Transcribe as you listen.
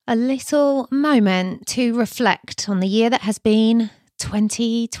a little moment to reflect on the year that has been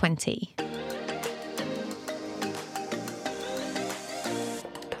 2020.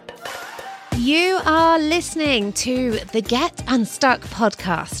 You are listening to the Get Unstuck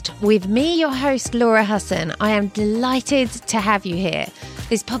podcast with me, your host, Laura Husson. I am delighted to have you here.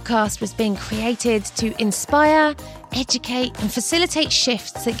 This podcast was being created to inspire, educate, and facilitate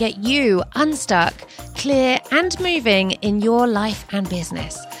shifts that get you unstuck, clear, and moving in your life and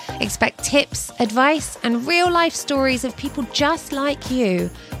business. Expect tips, advice, and real-life stories of people just like you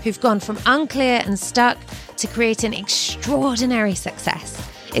who've gone from unclear and stuck to creating extraordinary success.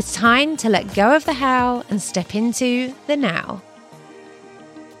 It's time to let go of the how and step into the now.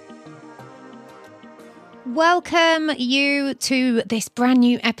 Welcome you to this brand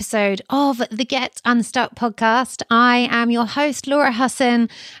new episode of the Get Unstuck podcast. I am your host, Laura Husson,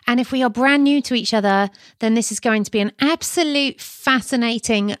 and if we are brand new to each other, then this is going to be an absolute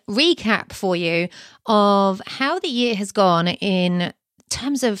fascinating recap for you of how the year has gone in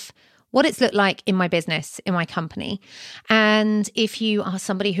terms of what it's looked like in my business, in my company. And if you are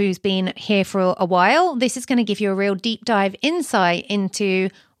somebody who's been here for a while, this is going to give you a real deep dive insight into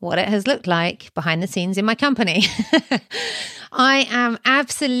what it has looked like behind the scenes in my company. I am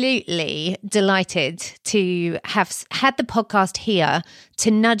absolutely delighted to have had the podcast here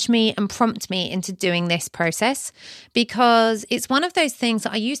to nudge me and prompt me into doing this process, because it's one of those things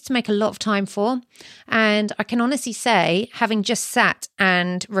that I used to make a lot of time for. And I can honestly say, having just sat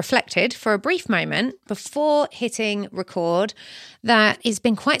and reflected for a brief moment before hitting record, that it's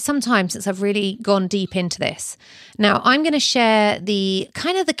been quite some time since I've really gone deep into this. Now, I'm going to share the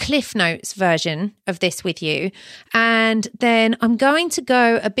Cliff Notes version of this with you. And then I'm going to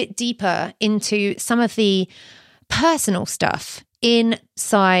go a bit deeper into some of the personal stuff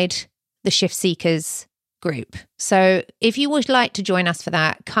inside the Shift Seekers group. So if you would like to join us for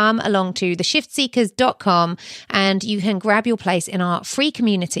that, come along to theshiftseekers.com and you can grab your place in our free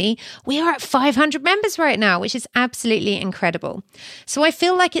community. We are at 500 members right now, which is absolutely incredible. So I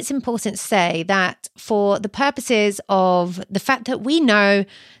feel like it's important to say that for the purposes of the fact that we know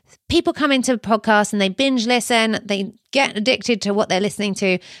people come into a podcast and they binge listen, they get addicted to what they're listening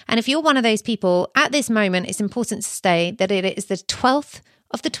to. And if you're one of those people at this moment, it's important to say that it is the 12th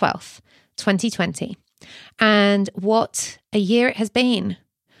of the 12th, 2020. And what a year it has been.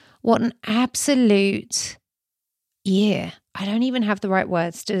 What an absolute year. I don't even have the right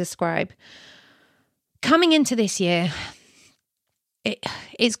words to describe. Coming into this year,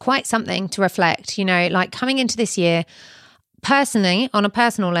 it's quite something to reflect, like coming into this year. Personally, on a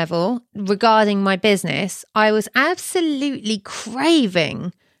personal level, regarding my business, I was absolutely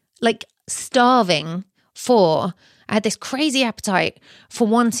craving, like starving for, I had this crazy appetite for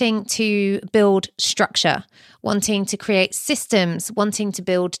wanting to build structure, wanting to create systems, wanting to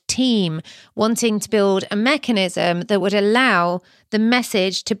build team, wanting to build a mechanism that would allow the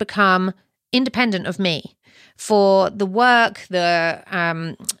message to become independent of me. For the work, the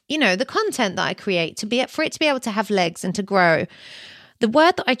content that I create for it to be able to have legs and to grow. The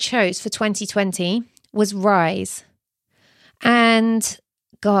word that I chose for 2020 was rise. And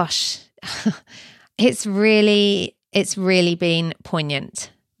gosh, it's really been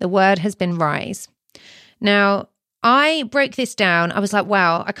poignant. The word has been rise. Now, I broke this down. I was like,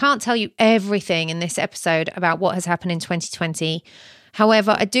 wow, I can't tell you everything in this episode about what has happened in 2020.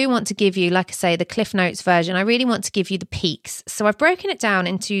 However, I do want to give you, like I say, the Cliff Notes version. I really want to give you the peaks. So I've broken it down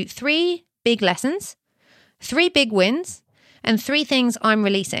into 3 big lessons, 3 big wins, and 3 things I'm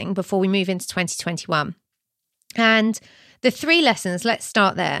releasing before we move into 2021. And the 3 lessons, let's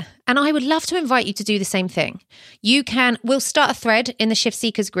start there. And I would love to invite you to do the same thing. We'll start a thread in the Shift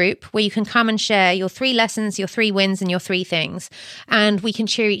Seekers group where you can come and share your 3 lessons, your 3 wins, and your 3 things. And we can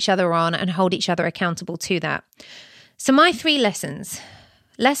cheer each other on and hold each other accountable to that. So my 3 lessons.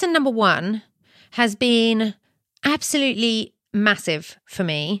 Lesson number 1 has been absolutely massive for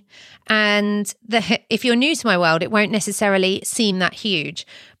me. And if you're new to my world, it won't necessarily seem that huge.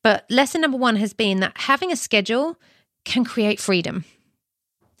 But lesson number 1 has been that having a schedule can create freedom.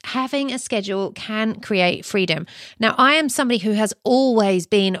 Having a schedule can create freedom. Now, I am somebody who has always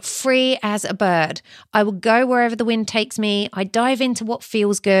been free as a bird. I will go wherever the wind takes me. I dive into what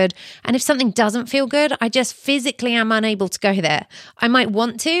feels good. And if something doesn't feel good, I just physically am unable to go there. I might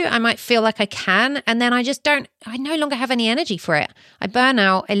want to, I might feel like I can, and then I no longer have any energy for it. I burn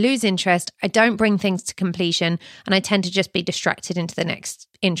out, I lose interest, I don't bring things to completion, and I tend to just be distracted into the next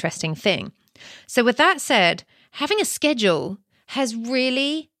interesting thing. So with that said, having a schedule has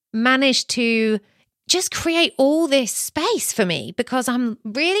really managed to just create all this space for me, because I'm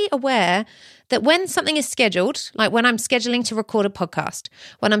really aware that when something is scheduled, like when I'm scheduling to record a podcast,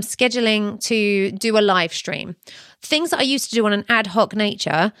 when I'm scheduling to do a live stream, things that I used to do on an ad hoc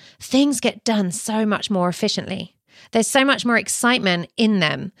nature, things get done so much more efficiently. There's so much more excitement in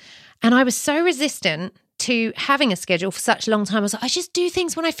them. And I was so resistant to having a schedule for such a long time. I was like, I just do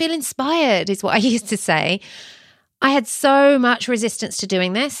things when I feel inspired, is what I used to say. I had so much resistance to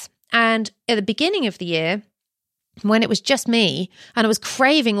doing this. And at the beginning of the year, when it was just me and I was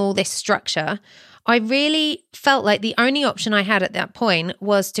craving all this structure, I really felt like the only option I had at that point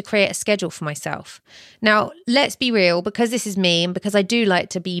was to create a schedule for myself. Now, let's be real, because this is me and because I do like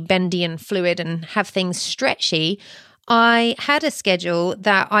to be bendy and fluid and have things stretchy, I had a schedule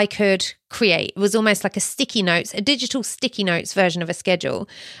that I could create. It was almost like a digital sticky notes version of a schedule.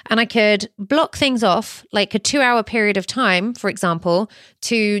 And I could block things off, like a 2-hour period of time, for example,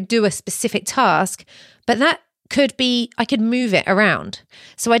 to do a specific task. But that I could move it around.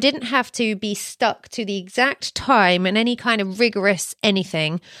 So I didn't have to be stuck to the exact time and any kind of rigorous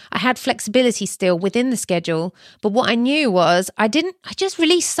anything. I had flexibility still within the schedule. But what I knew was I just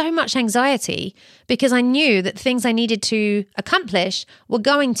released so much anxiety because I knew that things I needed to accomplish were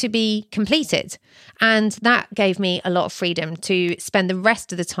going to be completed. And that gave me a lot of freedom to spend the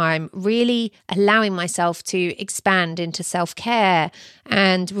rest of the time really allowing myself to expand into self-care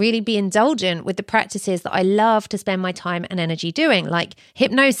and really be indulgent with the practices that I love to spend my time and energy doing, like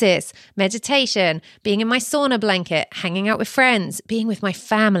hypnosis, meditation, being in my sauna blanket, hanging out with friends, being with my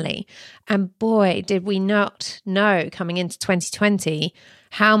family. And boy, did we not know coming into 2020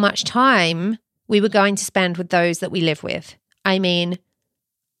 how much time we were going to spend with those that we live with. I mean,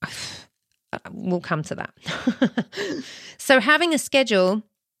 we'll come to that. So having a schedule,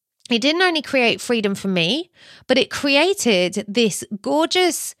 it didn't only create freedom for me, but it created this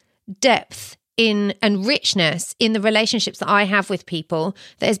gorgeous depth in and richness in the relationships that I have with people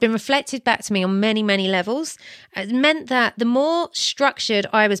that has been reflected back to me on many, many levels. It meant that the more structured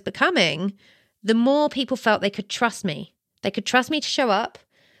I was becoming, the more people felt they could trust me. They could trust me to show up.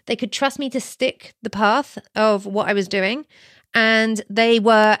 They could trust me to stick the path of what I was doing. And they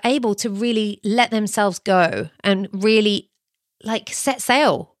were able to really let themselves go and really set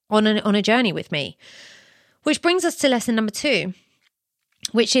sail on a journey with me. Which brings us to lesson number 2,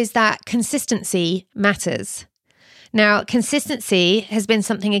 which is that consistency matters. Now, consistency has been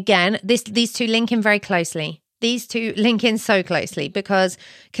something, again, these two link in very closely. These two link in so closely because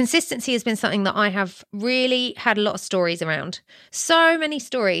consistency has been something that I have really had a lot of stories around. So many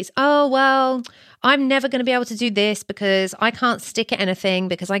stories. Oh, well, I'm never going to be able to do this because I can't stick at anything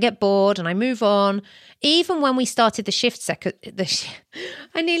because I get bored and I move on. Even when we started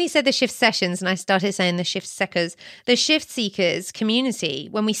I nearly said the shift sessions and I started saying the shift seekers community.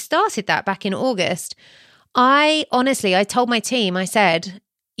 When we started that back in August, I told my team, I said,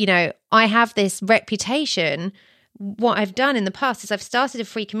 I have this reputation. What I've done in the past is I've started a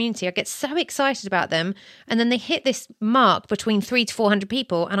free community. I get so excited about them. And then they hit this mark between 300 to 400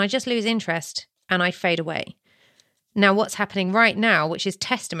 people and I just lose interest and I fade away. Now, what's happening right now, which is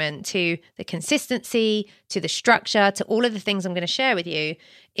testament to the consistency, to the structure, to all of the things I'm going to share with you,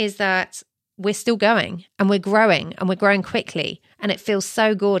 is that we're still going and we're growing quickly. And it feels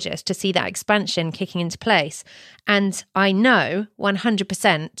so gorgeous to see that expansion kicking into place. And I know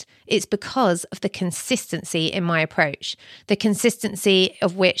 100% it's because of the consistency in my approach, the consistency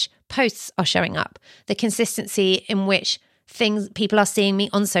of which posts are showing up, the consistency in which people are seeing me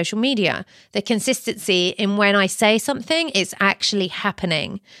on social media, the consistency in when I say something, it's actually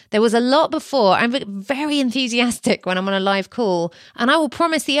happening. There was a lot before. I'm very enthusiastic when I'm on a live call and I will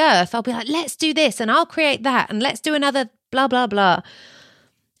promise the earth, I'll be like, let's do this and I'll create that and let's do another blah, blah, blah.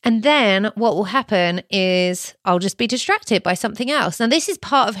 And then what will happen is I'll just be distracted by something else. Now, this is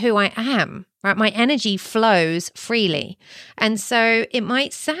part of who I am, right? My energy flows freely. And so it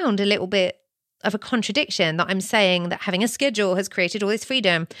might sound a little bit of a contradiction that I'm saying that having a schedule has created all this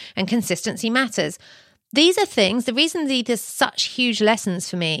freedom and consistency matters. These are things, the reason these are such huge lessons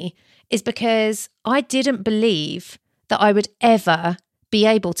for me is because I didn't believe that I would ever be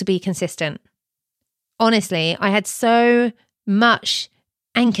able to be consistent. Honestly, I had so much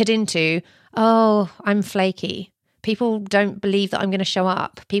anchored into, oh, I'm flaky. People don't believe that I'm going to show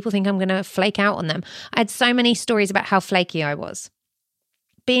up. People think I'm going to flake out on them. I had so many stories about how flaky I was.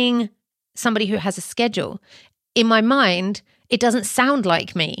 Being somebody who has a schedule, in my mind, it doesn't sound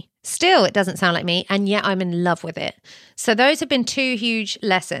like me. Still, it doesn't sound like me, and yet I'm in love with it. So those have been 2 huge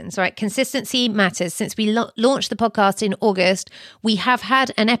lessons, right? Consistency matters. Since we launched the podcast in August, we have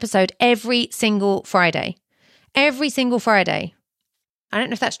had an episode every single Friday. Every single Friday. I don't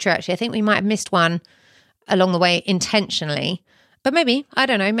know if that's true, actually. I think we might have missed one along the way intentionally. But maybe, I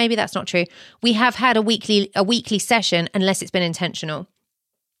don't know, maybe that's not true. We have had a weekly session unless it's been intentional.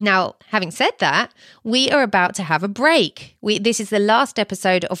 Now, having said that, we are about to have a break. This is the last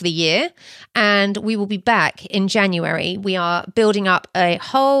episode of the year, and we will be back in January. We are building up a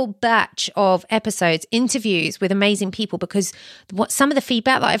whole batch of episodes, interviews with amazing people, because some of the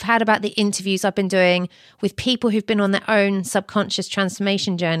feedback that I've had about the interviews I've been doing with people who've been on their own subconscious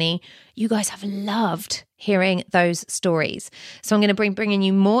transformation journey, you guys have loved hearing those stories. So I'm going to bringing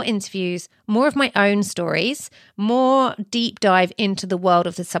you more interviews, more of my own stories, more deep dive into the world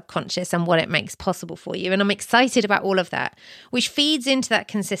of the subconscious and what it makes possible for you. And I'm excited about all of that, which feeds into that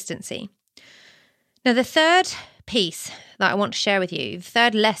consistency. Now, the third piece that I want to share with you, the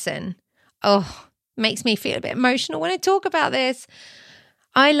third lesson, makes me feel a bit emotional when I talk about this.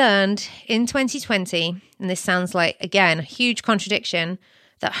 I learned in 2020, and this sounds like, again, a huge contradiction,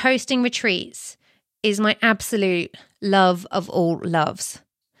 that hosting retreats is my absolute love of all loves.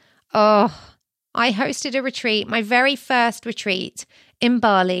 I hosted a retreat, my very first retreat in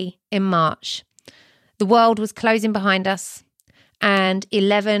Bali in March. The world was closing behind us, and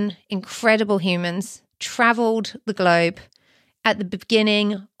 11 incredible humans traveled the globe at the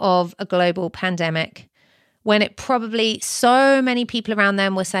beginning of a global pandemic, when it probably so many people around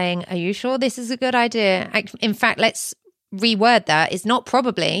them were saying, "Are you sure this is a good idea?" In fact, let's reword that. It's not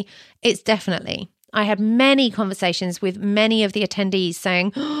probably, it's definitely. I had many conversations with many of the attendees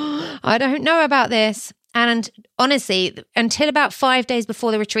saying, "I don't know about this." And honestly, until about 5 days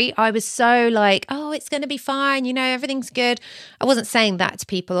before the retreat, I was so like, "Oh, it's going to be fine. Everything's good." I wasn't saying that to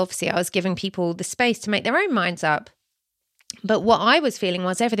people. Obviously, I was giving people the space to make their own minds up. But what I was feeling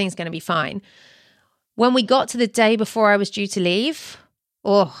was everything's going to be fine. When we got to the day before I was due to leave,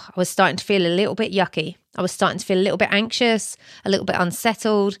 I was starting to feel a little bit yucky. I was starting to feel a little bit anxious, a little bit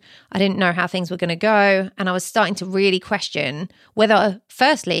unsettled. I didn't know how things were going to go. And I was starting to really question whether,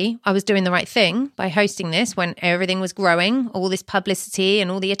 firstly, I was doing the right thing by hosting this when everything was growing, all this publicity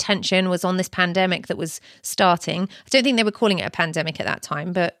and all the attention was on this pandemic that was starting. I don't think they were calling it a pandemic at that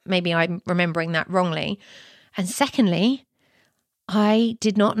time, but maybe I'm remembering that wrongly. And secondly, I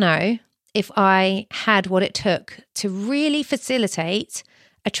did not know if I had what it took to really facilitate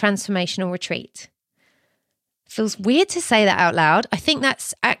a transformational retreat. Feels weird to say that out loud. I think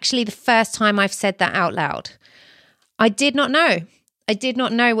that's actually the first time I've said that out loud. I did not know. I did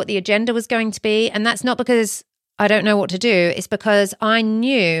not know what the agenda was going to be. And that's not because I don't know what to do. It's because I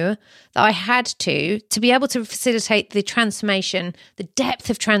knew that I had to be able to facilitate the transformation, the depth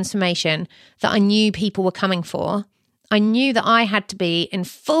of transformation that I knew people were coming for. I knew that I had to be in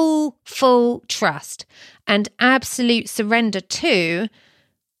full trust and absolute surrender to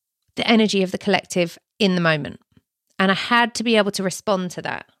the energy of the collective in the moment. And I had to be able to respond to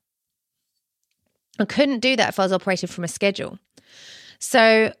that. I couldn't do that if I was operating from a schedule.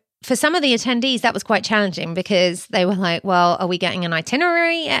 So for some of the attendees, that was quite challenging because they were like, "Well, are we getting an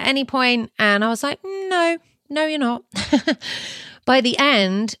itinerary at any point?" And I was like, no, you're not. By the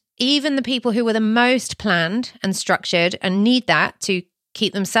end, even the people who were the most planned and structured and need that to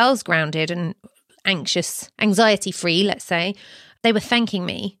keep themselves grounded and anxiety-free, let's say, they were thanking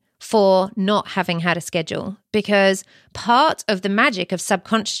me for not having had a schedule, because part of the magic of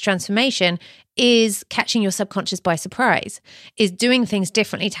subconscious transformation is catching your subconscious by surprise, is doing things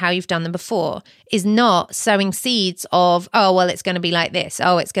differently to how you've done them before, is not sowing seeds of, "Oh, well, it's going to be like this.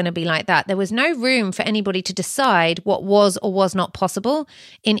 Oh, it's going to be like that." There was no room for anybody to decide what was or was not possible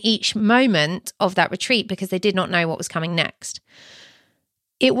in each moment of that retreat because they did not know what was coming next.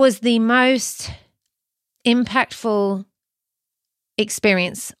 It was the most impactful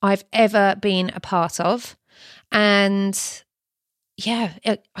experience I've ever been a part of. And yeah,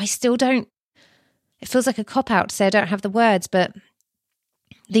 I still don't, it feels like a cop-out to say I don't have the words, but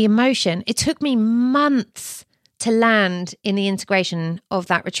the emotion, it took me months to land in the integration of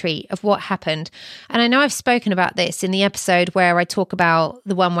that retreat, of what happened. And I know I've spoken about this in the episode where I talk about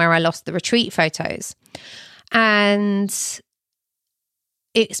the one where I lost the retreat photos. And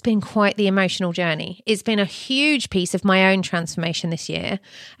it's been quite the emotional journey. It's been a huge piece of my own transformation this year.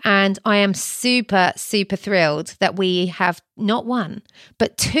 And I am super thrilled that we have not one,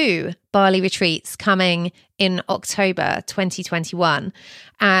 but 2 Bali retreats coming in October 2021.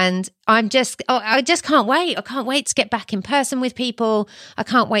 And I just can't wait. I can't wait to get back in person with people. I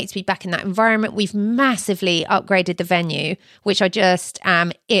can't wait to be back in that environment. We've massively upgraded the venue, which I just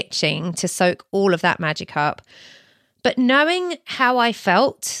am itching to soak all of that magic up. But knowing how I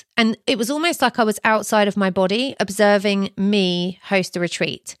felt, and it was almost like I was outside of my body observing me host a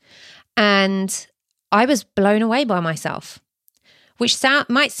retreat. And I was blown away by myself. which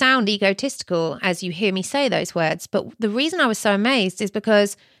might sound egotistical as you hear me say those words. But the reason I was so amazed is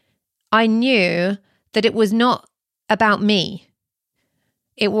because I knew that it was not about me.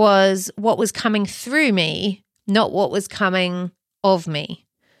 It was what was coming through me, not what was coming of me.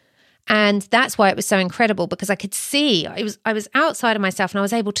 And that's why it was so incredible, because I could see, I was outside of myself and I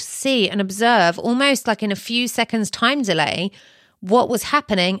was able to see and observe almost like in a few seconds time delay what was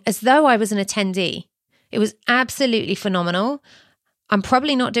happening as though I was an attendee. It was absolutely phenomenal. I'm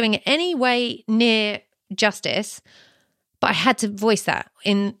probably not doing it any way near justice, but I had to voice that.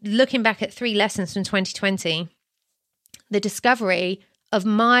 In looking back at 3 lessons from 2020, the discovery of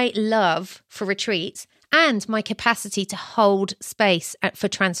my love for retreats and my capacity to hold space for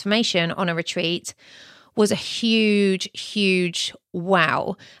transformation on a retreat was a huge, huge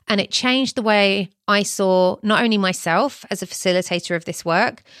wow. And it changed the way I saw not only myself as a facilitator of this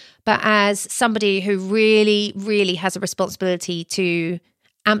work, but as somebody who really, really has a responsibility to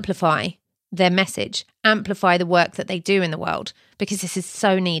amplify their message, amplify the work that they do in the world, because this is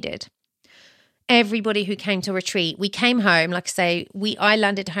so needed. Everybody who came to retreat, we came home, like I say, I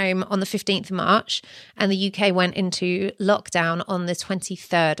landed home on the 15th of March and the UK went into lockdown on the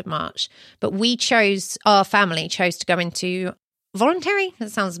 23rd of March. But our family chose to go into voluntary.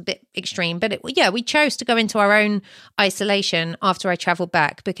 That sounds a bit extreme, but we chose to go into our own isolation after I traveled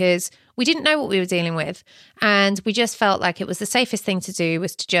back because we didn't know what we were dealing with. And we just felt like it was the safest thing to do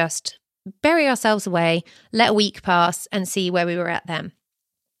was to just bury ourselves away, let a week pass and see where we were at then.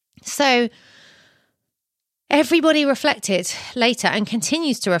 So everybody reflected later and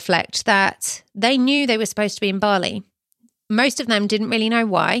continues to reflect that they knew they were supposed to be in Bali. Most of them didn't really know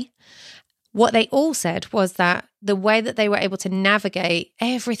why. What they all said was that the way that they were able to navigate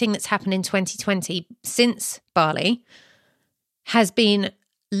everything that's happened in 2020 since Bali has been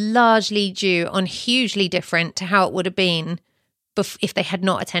largely due on hugely different to how it would have been if they had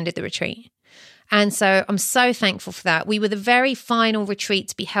not attended the retreat. And so I'm so thankful for that. We were the very final retreat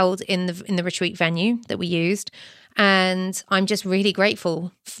to be held in the retreat venue that we used. And I'm just really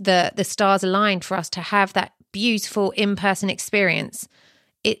grateful that the stars aligned for us to have that beautiful in-person experience.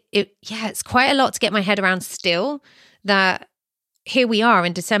 It's quite a lot to get my head around still, that here we are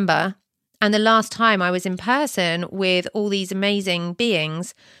in December. And the last time I was in person with all these amazing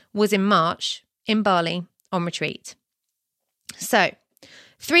beings was in March in Bali on retreat. So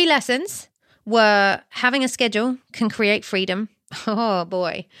 3 lessons were: having a schedule can create freedom. Oh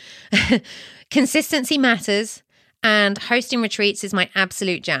boy. Consistency matters, and hosting retreats is my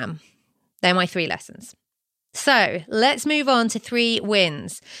absolute jam. They're my 3 lessons. So let's move on to 3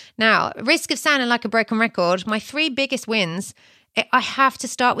 wins. Now, risk of sounding like a broken record, my 3 biggest wins, I have to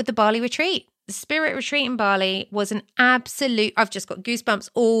start with the Bali retreat. The Spirit Retreat in Bali was an absolute, I've just got goosebumps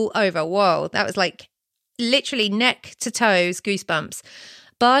all over. Whoa, that was like literally neck to toes goosebumps.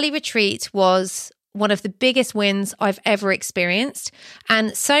 Bali retreat was one of the biggest wins I've ever experienced.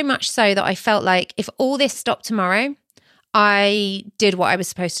 And so much so that I felt like if all this stopped tomorrow, I did what I was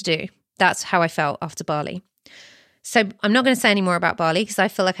supposed to do. That's how I felt after Bali. So I'm not going to say any more about Bali because I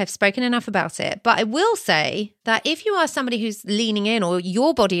feel like I've spoken enough about it. But I will say that if you are somebody who's leaning in or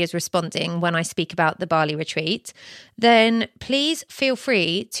your body is responding when I speak about the Bali retreat, then please feel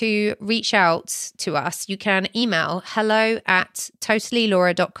free to reach out to us. You can email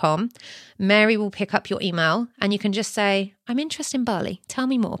hello@totallylaura.com. Mary will pick up your email and you can just say, I'm interested in Bali. Tell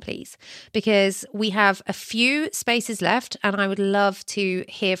me more, please. Because we have a few spaces left and I would love to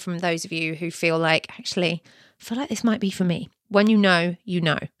hear from those of you who feel like, actually, I feel like this might be for me. When you know, you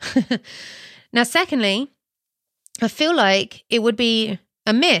know. Now, secondly, I feel like it would be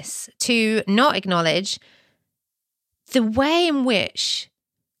amiss to not acknowledge the way in which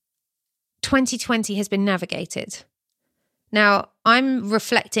 2020 has been navigated. Now, I'm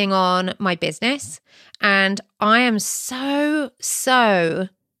reflecting on my business and I am so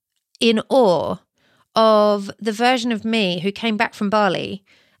in awe of the version of me who came back from Bali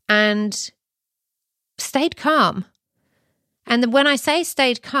and stayed calm. And when I say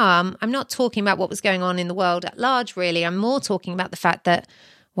stayed calm, I'm not talking about what was going on in the world at large, really. I'm more talking about the fact that,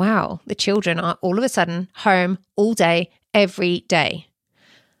 wow, the children are all of a sudden home all day, every day.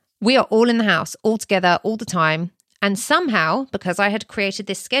 We are all in the house, all together, all the time. And somehow, because I had created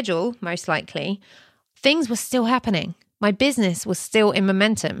this schedule, most likely, things were still happening. My business was still in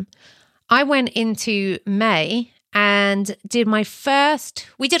momentum. I went into May and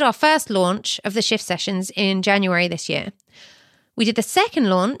we did our first launch of the shift sessions in January this year. We did the second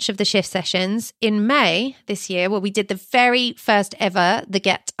launch of the shift sessions in May this year, where we did the very first ever, the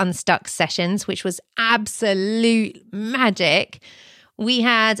Get Unstuck sessions, which was absolute magic. We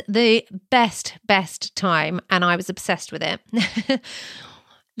had the best time, and I was obsessed with it.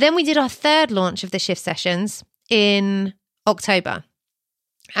 Then we did our third launch of the Shift Sessions in October,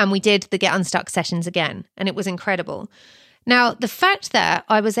 and we did the Get Unstuck sessions again, and it was incredible. Now, the fact that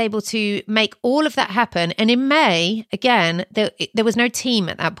I was able to make all of that happen, and in May, again, there was no team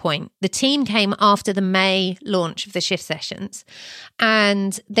at that point. The team came after the May launch of the Shift Sessions,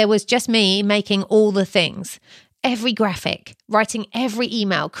 and there was just me making all the things. Every graphic, writing every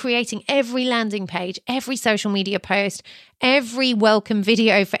email, creating every landing page, every social media post, every welcome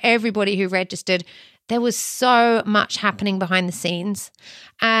video for everybody who registered. There was so much happening behind the scenes.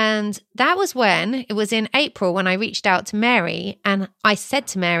 And that was when, it was in April, when I reached out to Mary and I said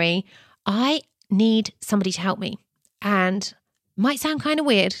to Mary, I need somebody to help me. And might sound kind of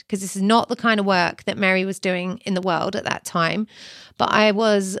weird because this is not the kind of work that Mary was doing in the world at that time. But I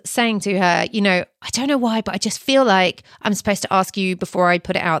was saying to her, I don't know why, but I just feel like I'm supposed to ask you before I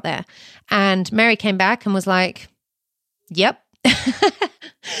put it out there. And Mary came back and was like, yep.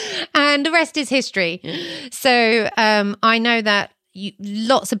 And the rest is history. So I know that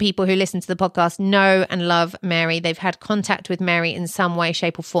lots of people who listen to the podcast know and love Mary. They've had contact with Mary in some way,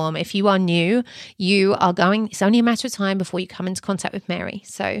 shape or form. If you are new, it's only a matter of time before you come into contact with Mary.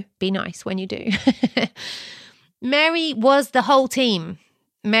 So be nice when you do. Mary was the whole team.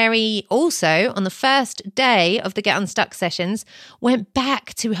 Mary also, on the first day of the Get Unstuck sessions, went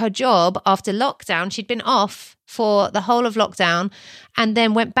back to her job after lockdown. She'd been off for the whole of lockdown and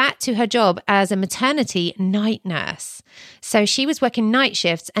then went back to her job as a maternity night nurse. So she was working night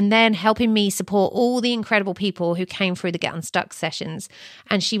shifts and then helping me support all the incredible people who came through the Get Unstuck sessions.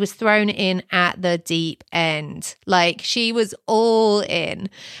 And she was thrown in at the deep end. Like, she was all in.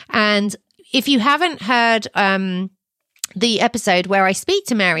 And if you haven't heard the episode where I speak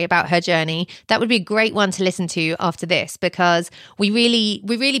to Mary about her journey, that would be a great one to listen to after this, because we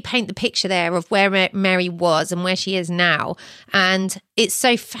really paint the picture there of where Mary was and where she is now. And it's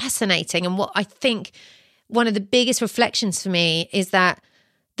so fascinating. And what I think one of the biggest reflections for me is that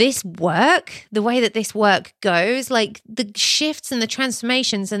this work, the way that this work goes, like the shifts and the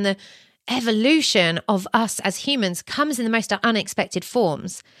transformations and the evolution of us as humans comes in the most unexpected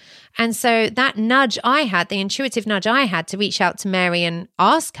forms. And so that nudge I had, the intuitive nudge I had to reach out to Mary and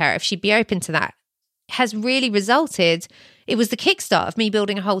ask her if she'd be open to that, has really resulted. It was the kickstart of me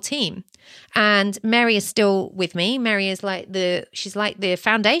building a whole team. And Mary is still with me. Mary is she's like the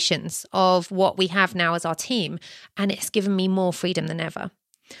foundations of what we have now as our team. And it's given me more freedom than ever.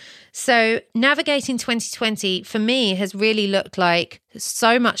 So navigating 2020 for me has really looked like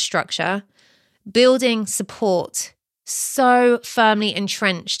so much structure, building support so firmly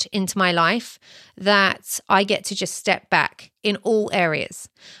entrenched into my life that I get to just step back in all areas.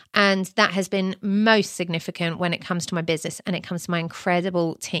 And that has been most significant when it comes to my business and it comes to my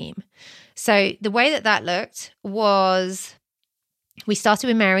incredible team. So the way that looked was, we started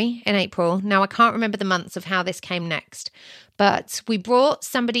with Mary in April. Now I can't remember the months of how this came next, but we brought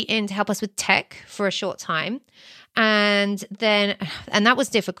somebody in to help us with tech for a short time. And that was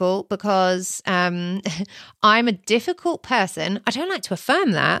difficult because I'm a difficult person. I don't like to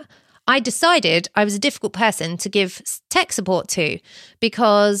affirm that. I decided I was a difficult person to give tech support to,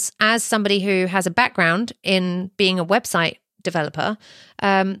 because as somebody who has a background in being a website developer,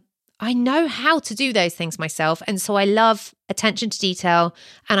 I know how to do those things myself. And so I love attention to detail,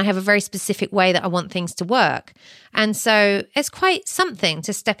 and I have a very specific way that I want things to work. And so it's quite something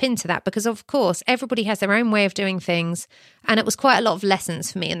to step into that, because of course, everybody has their own way of doing things. And it was quite a lot of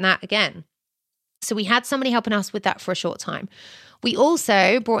lessons for me in that again. So we had somebody helping us with that for a short time. We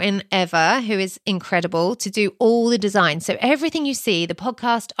also brought in Eva, who is incredible, to do all the design. So everything you see, the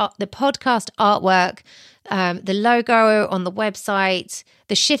podcast artwork, the logo on the website,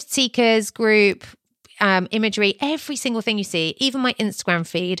 the Shift Seekers group, imagery, every single thing you see, even my Instagram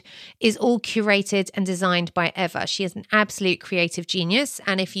feed, is all curated and designed by Eva. She is an absolute creative genius.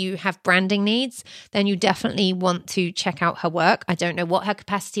 And if you have branding needs, then you definitely want to check out her work. I don't know what her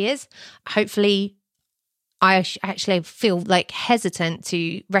capacity is. Hopefully, I actually feel like hesitant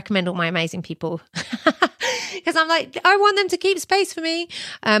to recommend all my amazing people because I'm like, I want them to keep space for me.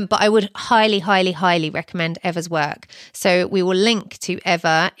 But I would highly, highly, highly recommend Eva's work. So we will link to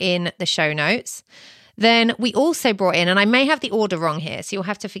Eva in the show notes. Then we also brought in, and I may have the order wrong here, so you'll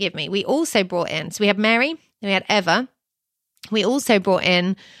have to forgive me. We also brought in, so we had Mary, then we had Eva. We also brought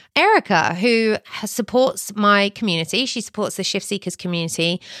in Erica, who supports my community. She supports the Shift Seekers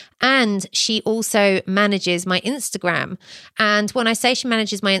community, and she also manages my Instagram. And when I say she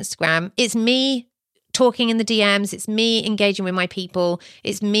manages my Instagram, it's me talking in the DMs. It's me engaging with my people.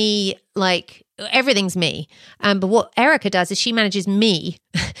 It's me, like, everything's me. But what Erica does is she manages me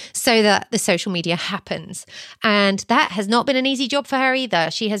so that the social media happens. And that has not been an easy job for her either.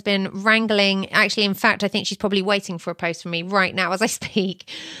 She has been wrangling. Actually, in fact, I think she's probably waiting for a post from me right now as I speak.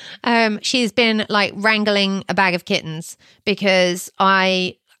 She's been like wrangling a bag of kittens because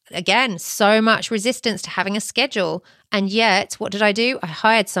again, so much resistance to having a schedule. And yet, what did I do? I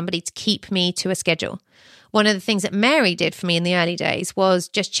hired somebody to keep me to a schedule. One of the things that Mary did for me in the early days was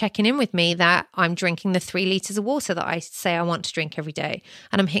just checking in with me that I'm drinking the 3 litres of water that I say I want to drink every day.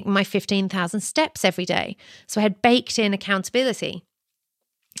 And I'm hitting my 15,000 steps every day. So I had baked in accountability.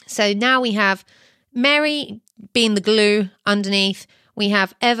 So now we have Mary being the glue underneath. We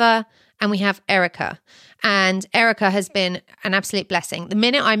have Eva and we have Erica. And Erica has been an absolute blessing. The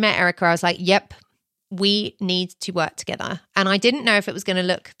minute I met Erica, I was like, yep, we need to work together. And I didn't know if it was going to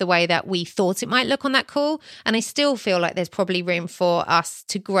look the way that we thought it might look on that call. And I still feel like there's probably room for us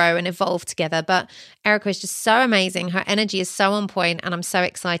to grow and evolve together. But Erica is just so amazing. Her energy is so on point, and I'm so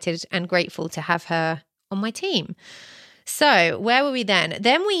excited and grateful to have her on my team. So where were we then?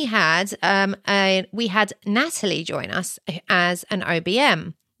 Then we had Natalie join us as an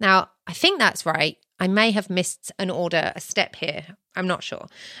OBM. Now, I think that's right. I may have missed a step here. I'm not sure.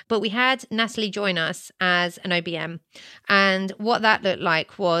 But we had Natalie join us as an OBM. And what that looked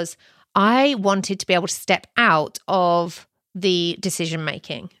like was I wanted to be able to step out of the decision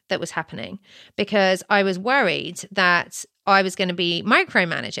making that was happening because I was worried that I was going to be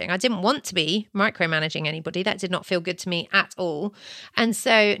micromanaging. I didn't want to be micromanaging anybody. That did not feel good to me at all. And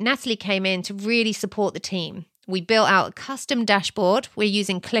so Natalie came in to really support the team. We built out a custom dashboard. We're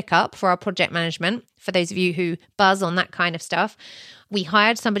using ClickUp for our project management, for those of you who buzz on that kind of stuff. We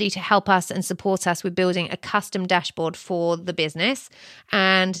hired somebody to help us and support us with building a custom dashboard for the business.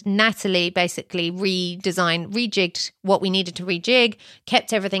 And Natalie basically rejigged what we needed to rejig,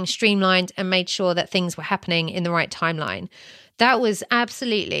 kept everything streamlined, and made sure that things were happening in the right timeline. That was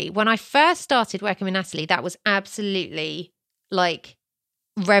absolutely, when I first started working with Natalie, that was absolutely like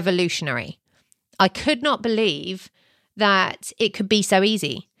revolutionary. I could not believe that it could be so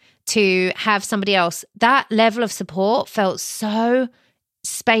easy to have somebody else. That level of support felt so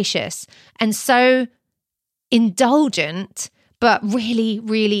spacious and so indulgent, but really,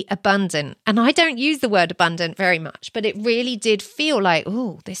 really abundant. And I don't use the word abundant very much, but it really did feel like,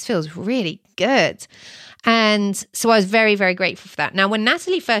 oh, this feels really good. And so I was very, very grateful for that. Now, when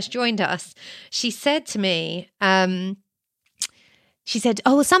Natalie first joined us, she said to me, she said,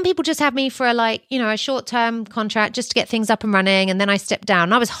 oh, well, some people just have me for a short-term contract just to get things up and running. And then I stepped down.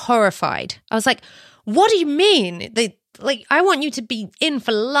 And I was horrified. I was like, what do you mean? I want you to be in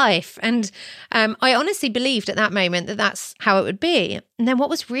for life. And I honestly believed at that moment that that's how it would be. And then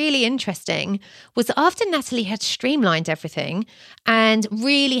what was really interesting was that after Natalie had streamlined everything and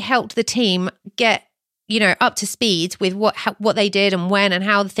really helped the team get, up to speed with what they did and when and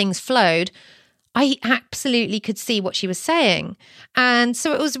how the things flowed, I absolutely could see what she was saying. And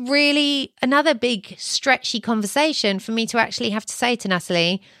so it was really another big stretchy conversation for me to actually have to say to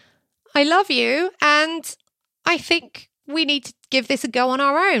Natalie, I love you. And I think we need to give this a go on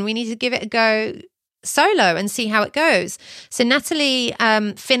our own. We need to give it a go solo and see how it goes. So Natalie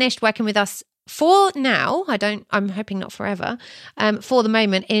finished working with us for now. I'm hoping not forever, for the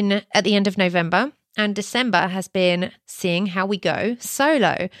moment at the end of November. And December has been seeing how we go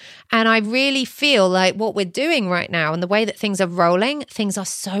solo. And I really feel like what we're doing right now and the way that things are rolling, things are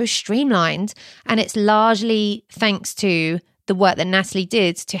so streamlined. And it's largely thanks to the work that Natalie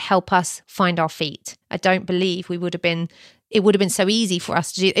did to help us find our feet. I don't believe it would have been so easy for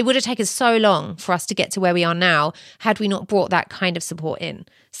us to do. It would have taken so long for us to get to where we are now had we not brought that kind of support in.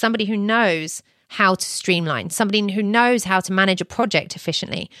 Somebody who knows how to streamline, somebody who knows how to manage a project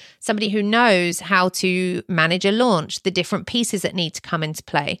efficiently, somebody who knows how to manage a launch, the different pieces that need to come into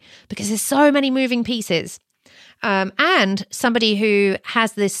play, because there's so many moving pieces. And somebody who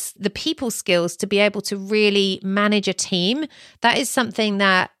has the people skills to be able to really manage a team. That is something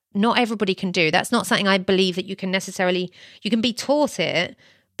that not everybody can do. That's not something I believe that you can be taught it,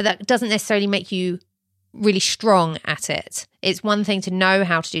 but that doesn't necessarily make you really strong at it. It's one thing to know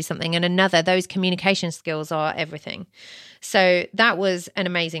how to do something, and another, those communication skills are everything. So that was an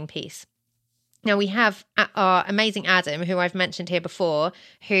amazing piece. Now we have our amazing Adam, who I've mentioned here before,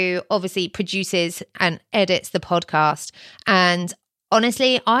 who obviously produces and edits the podcast. And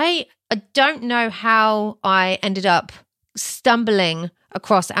honestly, I don't know how I ended up stumbling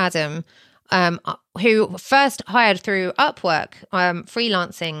across Adam, who first hired through Upwork,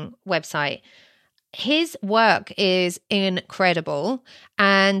 freelancing website. his work is incredible.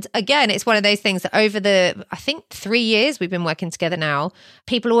 And again, it's one of those things that over the, I think 3 years we've been working together now,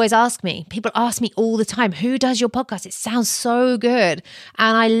 people always ask me, people ask me all the time, who does your podcast? It sounds so good.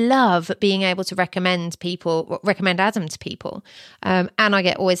 And I love being able to recommend Adam to people. And I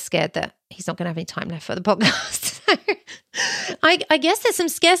get always scared that he's not going to have any time left for the podcast. I guess there's some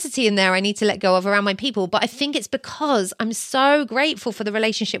scarcity in there I need to let go of around my people, but I think it's because I'm so grateful for the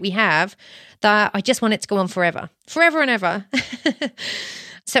relationship we have that I just want it to go on forever and ever.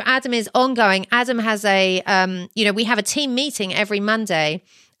 So Adam is ongoing. Adam has we have a team meeting every Monday,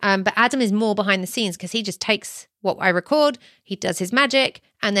 but Adam is more behind the scenes because he just takes what I record, he does his magic,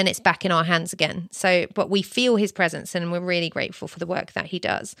 and then it's back in our hands again. So, but we feel his presence and we're really grateful for the work that he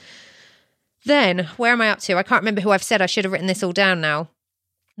does. Then, where am I up to? I can't remember who I've said. I should have written this all down now.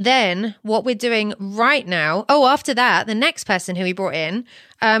 Then, what we're doing right now, after that, the next person who we brought in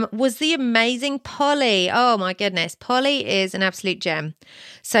was the amazing Polly. Oh my goodness. Polly is an absolute gem.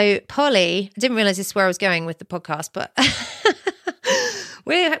 So Polly, I didn't realize this is where I was going with the podcast, but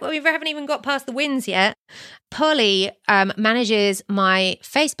we haven't even got past the wins yet. Polly manages my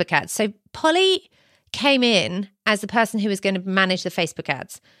Facebook ads. So Polly came in as the person who was going to manage the Facebook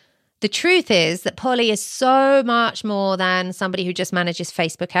ads. The truth is that Polly is so much more than somebody who just manages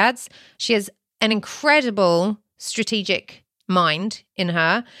Facebook ads. She has an incredible strategic mind in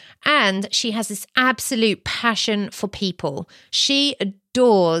her, and she has this absolute passion for people. She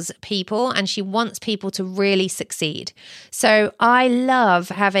adores people and she wants people to really succeed. So I love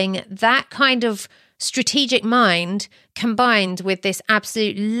having that kind of strategic mind combined with this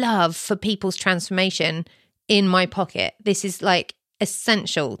absolute love for people's transformation in my pocket. This is like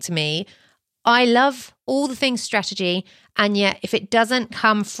essential to me. I love all the things strategy, and yet if it doesn't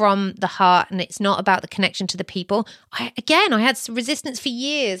come from the heart and it's not about the connection to the people, I had some resistance for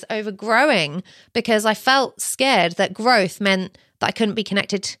years over growing because I felt scared that growth meant that I couldn't be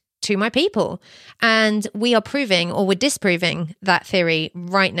connected to my people. And we are proving, or we're disproving, that theory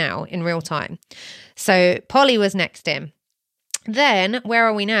right now in real time. So Polly was next in. Then, where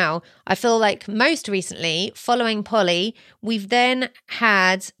are we now? I feel like most recently, following Polly, we've then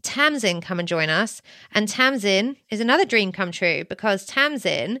had Tamsin come and join us. And Tamsin is another dream come true because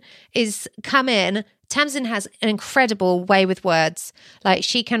Tamsin has an incredible way with words. Like,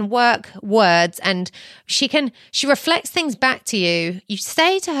 she can work words and she reflects things back to you. You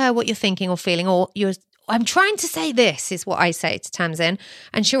say to her what you're thinking or feeling, or I'm trying to say this, is what I say to Tamsin.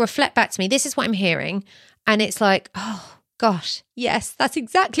 And she'll reflect back to me, this is what I'm hearing. And it's like, oh, gosh, yes, that's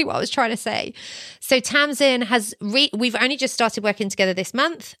exactly what I was trying to say. So Tamsin we've only just started working together this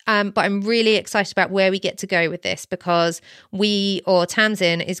month, but I'm really excited about where we get to go with this because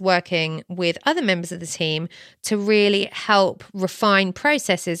Tamsin is working with other members of the team to really help refine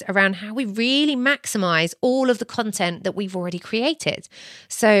processes around how we really maximize all of the content that we've already created.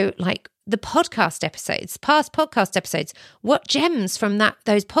 So like the podcast episodes, past podcast episodes, what gems from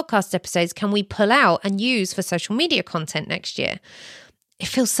those podcast episodes can we pull out and use for social media content next year? It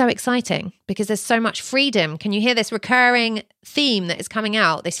feels so exciting because there's so much freedom. Can you hear this recurring theme that is coming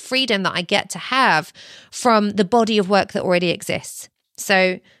out? This freedom that I get to have from the body of work that already exists.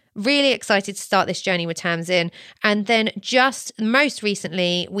 So really excited to start this journey with Tamsin. And then just most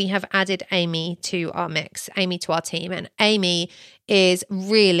recently, we have added Amy to our mix, Amy to our team. And Amy is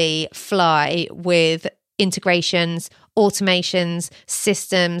really fly with integrations, automations,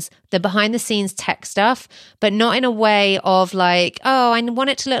 systems, the behind the scenes tech stuff, but not in a way of like, oh, I want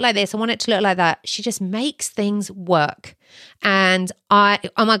it to look like this, I want it to look like that. She just makes things work. And oh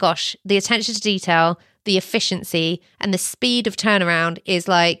my gosh, the attention to detail, the efficiency and the speed of turnaround is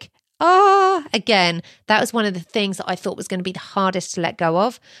like, again, that was one of the things that I thought was going to be the hardest to let go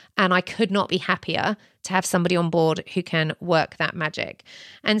of. And I could not be happier to have somebody on board who can work that magic.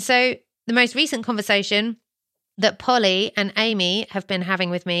 And so the most recent conversation that Polly and Amy have been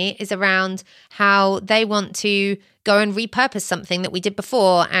having with me is around how they want to go and repurpose something that we did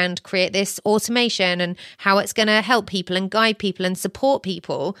before and create this automation and how it's going to help people and guide people and support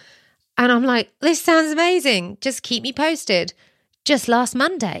people. And I'm like, this sounds amazing. Just keep me posted. Just last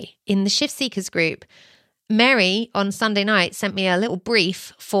Monday in the Shift Seekers group, Mary on Sunday night sent me a little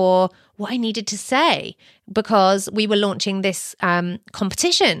brief for what I needed to say because we were launching this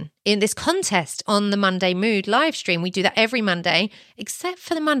competition in this contest on the Monday Mood live stream. We do that every Monday, except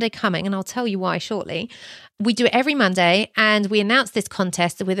for the Monday coming, and I'll tell you why shortly. We do it every Monday, and we announced this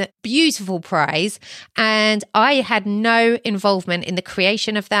contest with a beautiful prize. And I had no involvement in the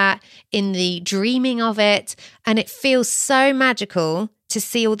creation of that, in the dreaming of it, and it feels so magical to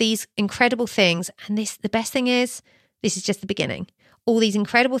see all these incredible things. And the best thing is, this is just the beginning. All these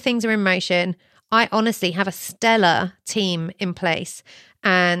incredible things are in motion. I honestly have a stellar team in place.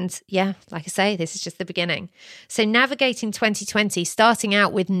 And yeah, like I say, this is just the beginning. So navigating 2020, starting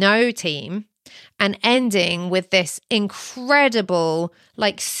out with no team and ending with this incredible,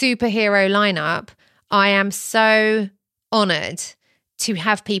 like superhero lineup, I am so honored to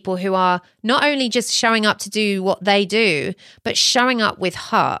have people who are not only just showing up to do what they do, but showing up with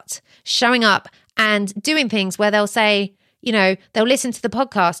heart, showing up and doing things where they'll say, you know, they'll listen to the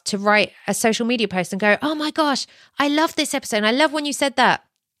podcast to write a social media post and go, oh my gosh, I love this episode. And I love when you said that.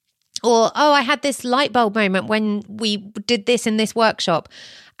 Or, oh, I had this light bulb moment when we did this in this workshop.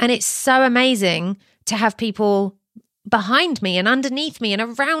 And it's so amazing to have people behind me and underneath me and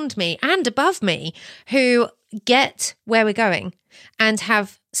around me and above me who get where we're going and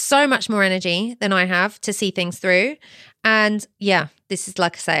have so much more energy than I have to see things through. And yeah, this is,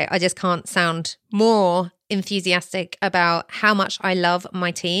 like I say, I just can't sound more enthusiastic about how much I love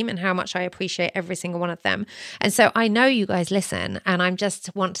my team and how much I appreciate every single one of them. And so I know you guys listen, and I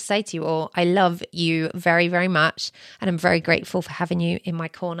just want to say to you all, I love you very, very much. And I'm very grateful for having you in my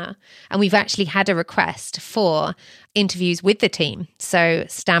corner. And we've actually had a request for interviews with the team. So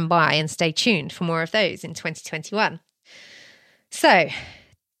stand by and stay tuned for more of those in 2021. So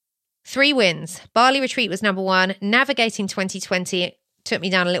 3 wins. Bali Retreat was number 1. Navigating 2020 took me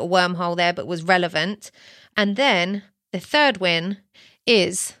down a little wormhole there, but was relevant. And then the 3rd win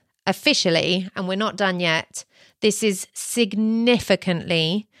is officially, and we're not done yet, this is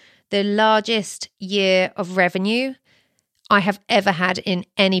significantly the largest year of revenue I have ever had in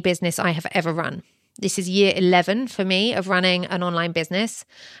any business I have ever run. This is year 11 for me of running an online business.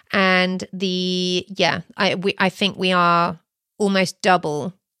 And I think we are almost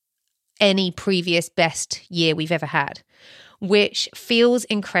double any previous best year we've ever had, which feels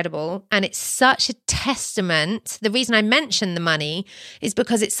incredible. And it's such a testament. The reason I mention the money is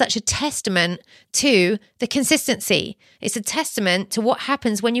because it's such a testament to the consistency. It's a testament to what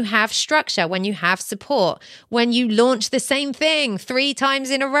happens when you have structure, when you have support, when you launch the same thing 3 times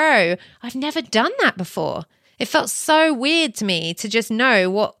in a row. I've never done that before. It felt so weird to me to just know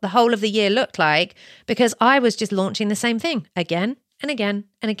what the whole of the year looked like because I was just launching the same thing again and again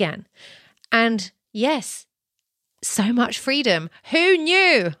and again. And yes, so much freedom. Who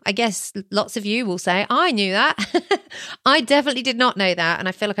knew? I guess lots of you will say, I knew that. I definitely did not know that. And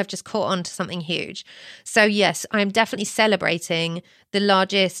I feel like I've just caught on to something huge. So yes, I'm definitely celebrating the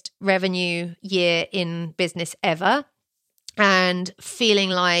largest revenue year in business ever. And feeling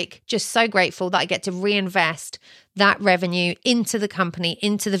like just so grateful that I get to reinvest that revenue into the company,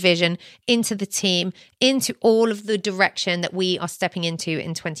 into the vision, into the team, into all of the direction that we are stepping into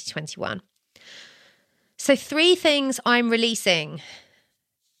in 2021. So 3 things I'm releasing.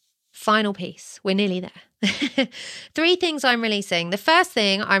 Final piece. We're nearly there. 3 things I'm releasing. The first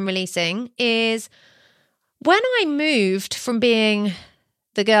thing I'm releasing is when I moved from being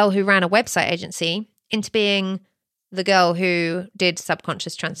the girl who ran a website agency into being the girl who did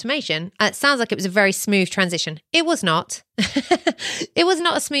subconscious transformation. It sounds like it was a very smooth transition. It was not. It was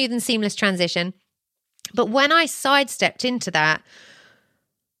not a smooth and seamless transition. But when I sidestepped into that,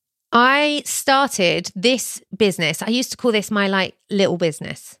 I started this business. I used to call this my little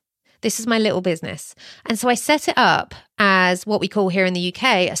business. This is my little business. And so I set it up as what we call here in the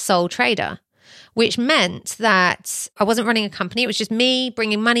UK, a sole trader, which meant that I wasn't running a company. It was just me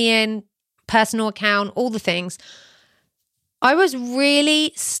bringing money in, personal account, all the things. I was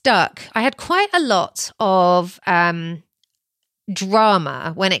really stuck. I had quite a lot of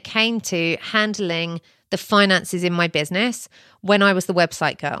drama when it came to handling the finances in my business when I was the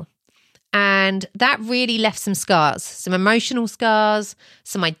website girl. And that really left some scars, some emotional scars,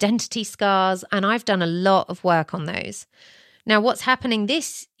 some identity scars, and I've done a lot of work on those. Now, what's happening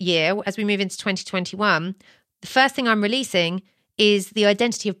this year as we move into 2021, the first thing I'm releasing is the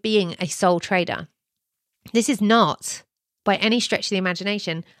identity of being a sole trader. This is not, by any stretch of the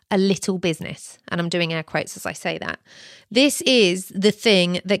imagination, a little business. And I'm doing air quotes as I say that. This is the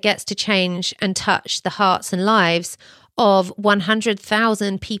thing that gets to change and touch the hearts and lives of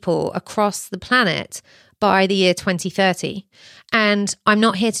 100,000 people across the planet by the year 2030. And I'm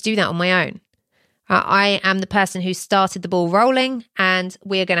not here to do that on my own. I am the person who started the ball rolling, and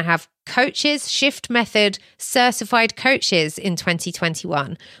we're going to have coaches, Shift Method certified coaches in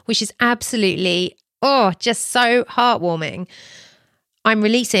 2021, which is absolutely just so heartwarming. I'm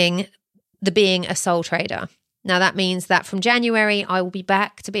releasing the being a sole trader. Now, that means that from January, I will be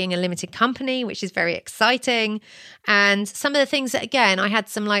back to being a limited company, which is very exciting. And some of the things that, again, I had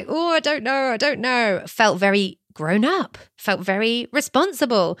some I don't know, felt very grown up, felt very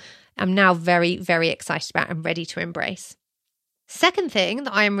responsible. I'm now very, very excited about and ready to embrace. Second thing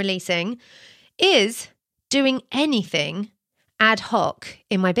that I am releasing is doing anything ad hoc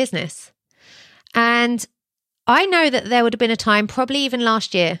in my business. And I know that there would have been a time, probably even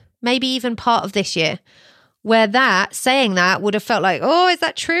last year, maybe even part of this year, where saying that would have felt like, oh, is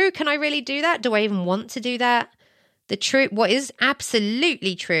that true? Can I really do that? Do I even want to do that? What is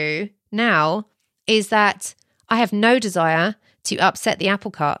absolutely true now is that I have no desire to upset the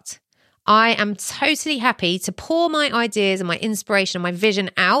apple cart. I am totally happy to pour my ideas and my inspiration and my vision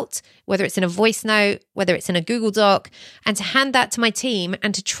out, whether it's in a voice note, whether it's in a Google Doc, and to hand that to my team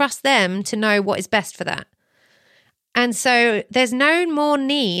and to trust them to know what is best for that. And so there's no more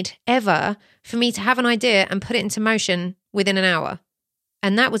need ever for me to have an idea and put it into motion within an hour.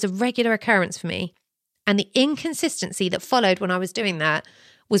 And that was a regular occurrence for me. And the inconsistency that followed when I was doing that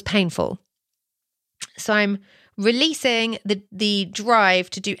was painful. So I'm releasing the drive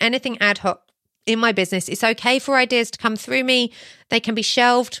to do anything ad hoc in my business. It's okay for ideas to come through me. They can be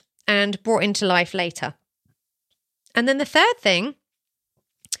shelved and brought into life later. And then the third thing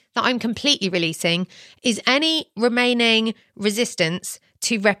that I'm completely releasing is any remaining resistance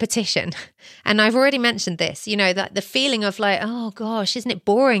to repetition. And I've already mentioned this, that the feeling of like, oh gosh, isn't it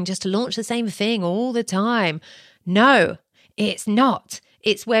boring just to launch the same thing all the time? No, it's not.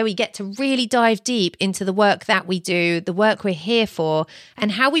 It's where we get to really dive deep into the work that we do, the work we're here for,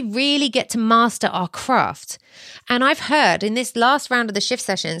 and how we really get to master our craft. And I've heard in this last round of the shift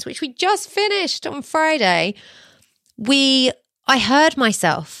sessions, which we just finished on Friday, I heard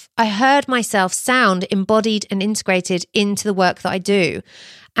myself sound embodied and integrated into the work that I do.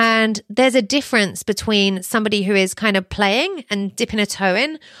 And there's a difference between somebody who is kind of playing and dipping a toe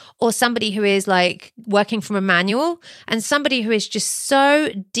in, or somebody who is like working from a manual, and somebody who is just so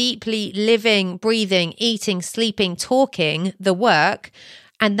deeply living, breathing, eating, sleeping, talking the work.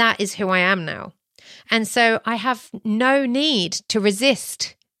 And that is who I am now. And so I have no need to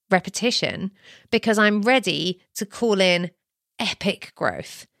resist repetition because I'm ready to call in epic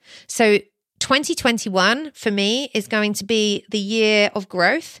growth. So 2021 for me is going to be the year of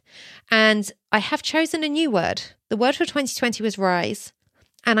growth. And I have chosen a new word. The word for 2020 was rise.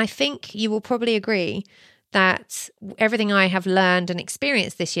 And I think you will probably agree that everything I have learned and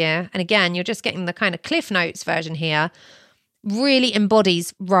experienced this year, and again, you're just getting the kind of Cliff Notes version here, really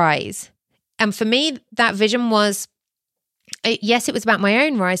embodies rise. And for me, that vision was, yes, it was about my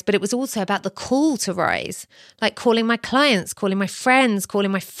own rise, but it was also about the call to rise, like calling my clients, calling my friends,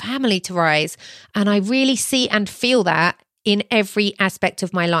 calling my family to rise. And I really see and feel that in every aspect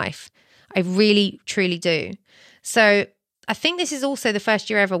of my life. I really, truly do. So I think this is also the first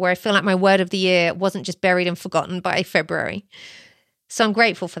year ever where I feel like my word of the year wasn't just buried and forgotten by February. So I'm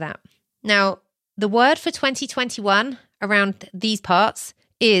grateful for that. Now, the word for 2021 around these parts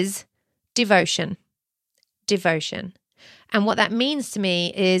is devotion. Devotion. And what that means to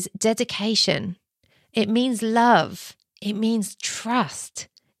me is dedication. It means love. It means trust.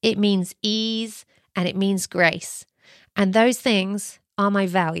 It means ease, and it means grace. And those things are my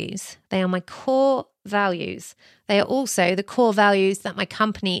values. They are my core values. They are also the core values that my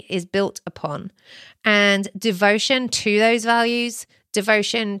company is built upon. And devotion to those values,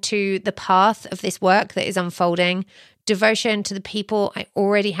 devotion to the path of this work that is unfolding, devotion to the people I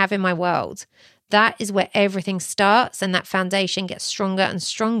already have in my world. That is where everything starts, and that foundation gets stronger and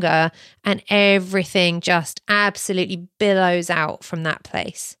stronger, and everything just absolutely billows out from that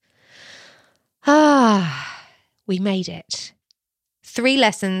place. We made it. 3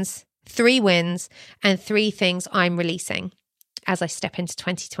 lessons, 3 wins, and 3 things I'm releasing as I step into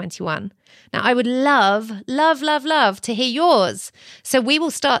 2021. Now, I would love, love, love, love to hear yours. So we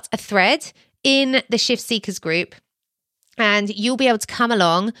will start a thread in the Shift Seekers group, and you'll be able to come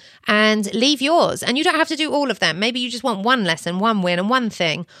along and leave yours. And you don't have to do all of them. Maybe you just want 1 lesson, 1 win, and 1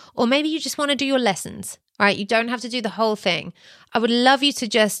 thing. Or maybe you just want to do your lessons, right? You don't have to do the whole thing. I would love you to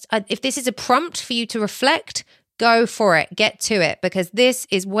just, if this is a prompt for you to reflect, go for it, get to it, because this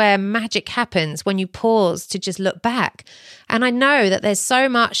is where magic happens when you pause to just look back. And I know that there's so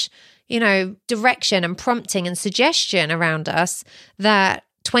much, direction and prompting and suggestion around us that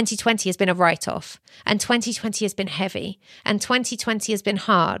 2020 has been a write-off, and 2020 has been heavy, and 2020 has been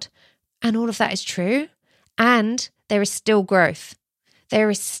hard. And all of that is true. And there is still growth. There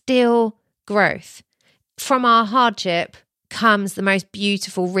is still growth. From our hardship comes the most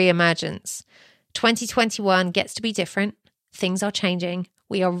beautiful reemergence. 2021 gets to be different. Things are changing.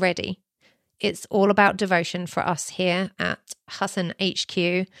 We are ready. It's all about devotion for us here at Husson HQ.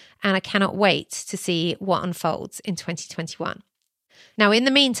 And I cannot wait to see what unfolds in 2021. Now, in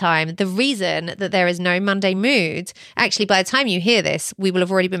the meantime, the reason that there is no Monday mood, actually, by the time you hear this, we will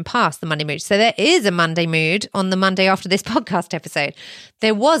have already been past the Monday mood. So there is a Monday mood on the Monday after this podcast episode.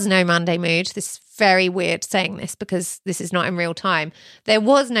 There was no Monday mood. This is very weird saying this because this is not in real time. There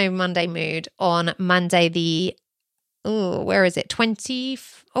was no Monday mood on Monday where is it?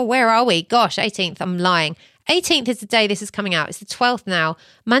 20th? Oh, where are we? Gosh, 18th. I'm lying. 18th is the day this is coming out. It's the 12th now.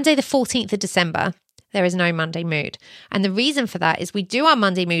 Monday, the 14th of December. There is no Monday mood. And the reason for that is we do our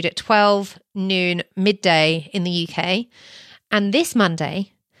Monday mood at 12 noon midday in the UK. And this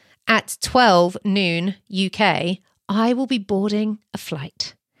Monday at 12 noon UK, I will be boarding a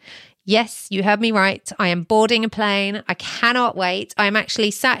flight. Yes, you heard me right. I am boarding a plane. I cannot wait. I am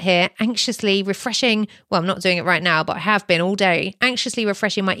actually sat here anxiously refreshing. Well, I'm not doing it right now, but I have been all day, anxiously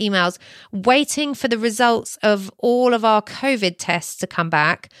refreshing my emails, waiting for the results of all of our COVID tests to come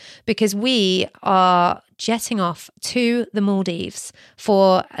back because we are jetting off to the Maldives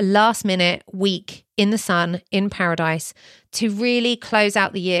for a last minute week in the sun, in paradise, to really close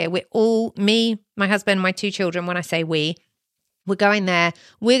out the year. We're all, me, my husband, my 2 children, when I say we're going there.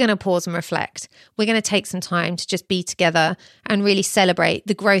 We're going to pause and reflect. We're going to take some time to just be together and really celebrate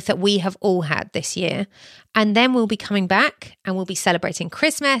the growth that we have all had this year. And then we'll be coming back and we'll be celebrating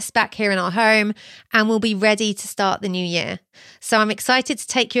Christmas back here in our home and we'll be ready to start the new year. So I'm excited to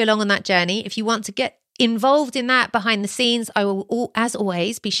take you along on that journey. If you want to get involved in that behind the scenes, I will, as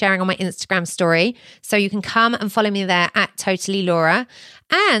always, be sharing on my Instagram story. So you can come and follow me there at Totally Laura.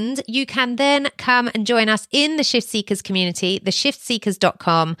 And you can then come and join us in the Shift Seekers community,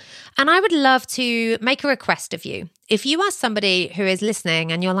 theshiftseekers.com. And I would love to make a request of you. If you are somebody who is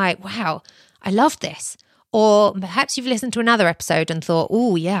listening and you're like, wow, I love this. Or perhaps you've listened to another episode and thought,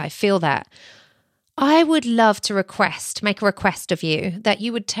 oh yeah, I feel that. I would love to make a request of you that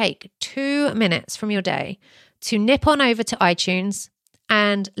you would take 2 minutes from your day to nip on over to iTunes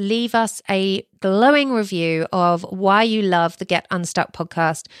and leave us a glowing review of why you love the Get Unstuck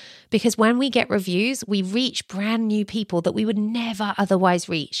podcast. Because when we get reviews, we reach brand new people that we would never otherwise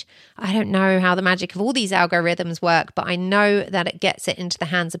reach. I don't know how the magic of all these algorithms work, but I know that it gets it into the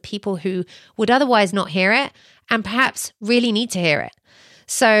hands of people who would otherwise not hear it and perhaps really need to hear it.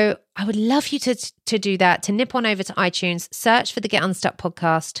 So I would love you to do that, to nip on over to iTunes, search for the Get Unstuck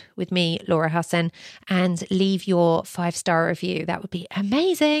podcast with me, Laura Hussin, and leave your 5-star review. That would be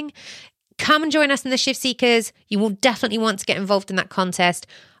amazing. Come and join us in the Shift Seekers. You will definitely want to get involved in that contest.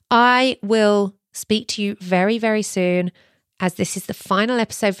 I will speak to you very, very soon. As this is the final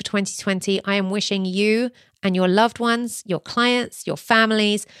episode for 2020, I am wishing you and your loved ones, your clients, your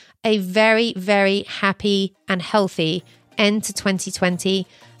families, a very, very happy and healthy end to 2020,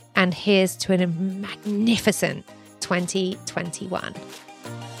 and here's to a magnificent 2021.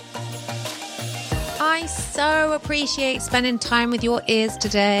 I so appreciate spending time with your ears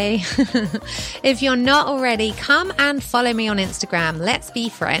today. If you're not already, come and follow me on Instagram. Let's be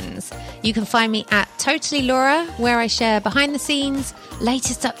friends. You can find me at Totally Laura, where I share behind the scenes,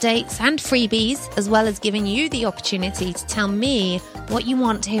 latest updates and freebies, as well as giving you the opportunity to tell me what you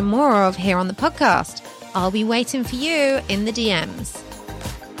want to hear more of here on the podcast. I'll be waiting for you in the DMs.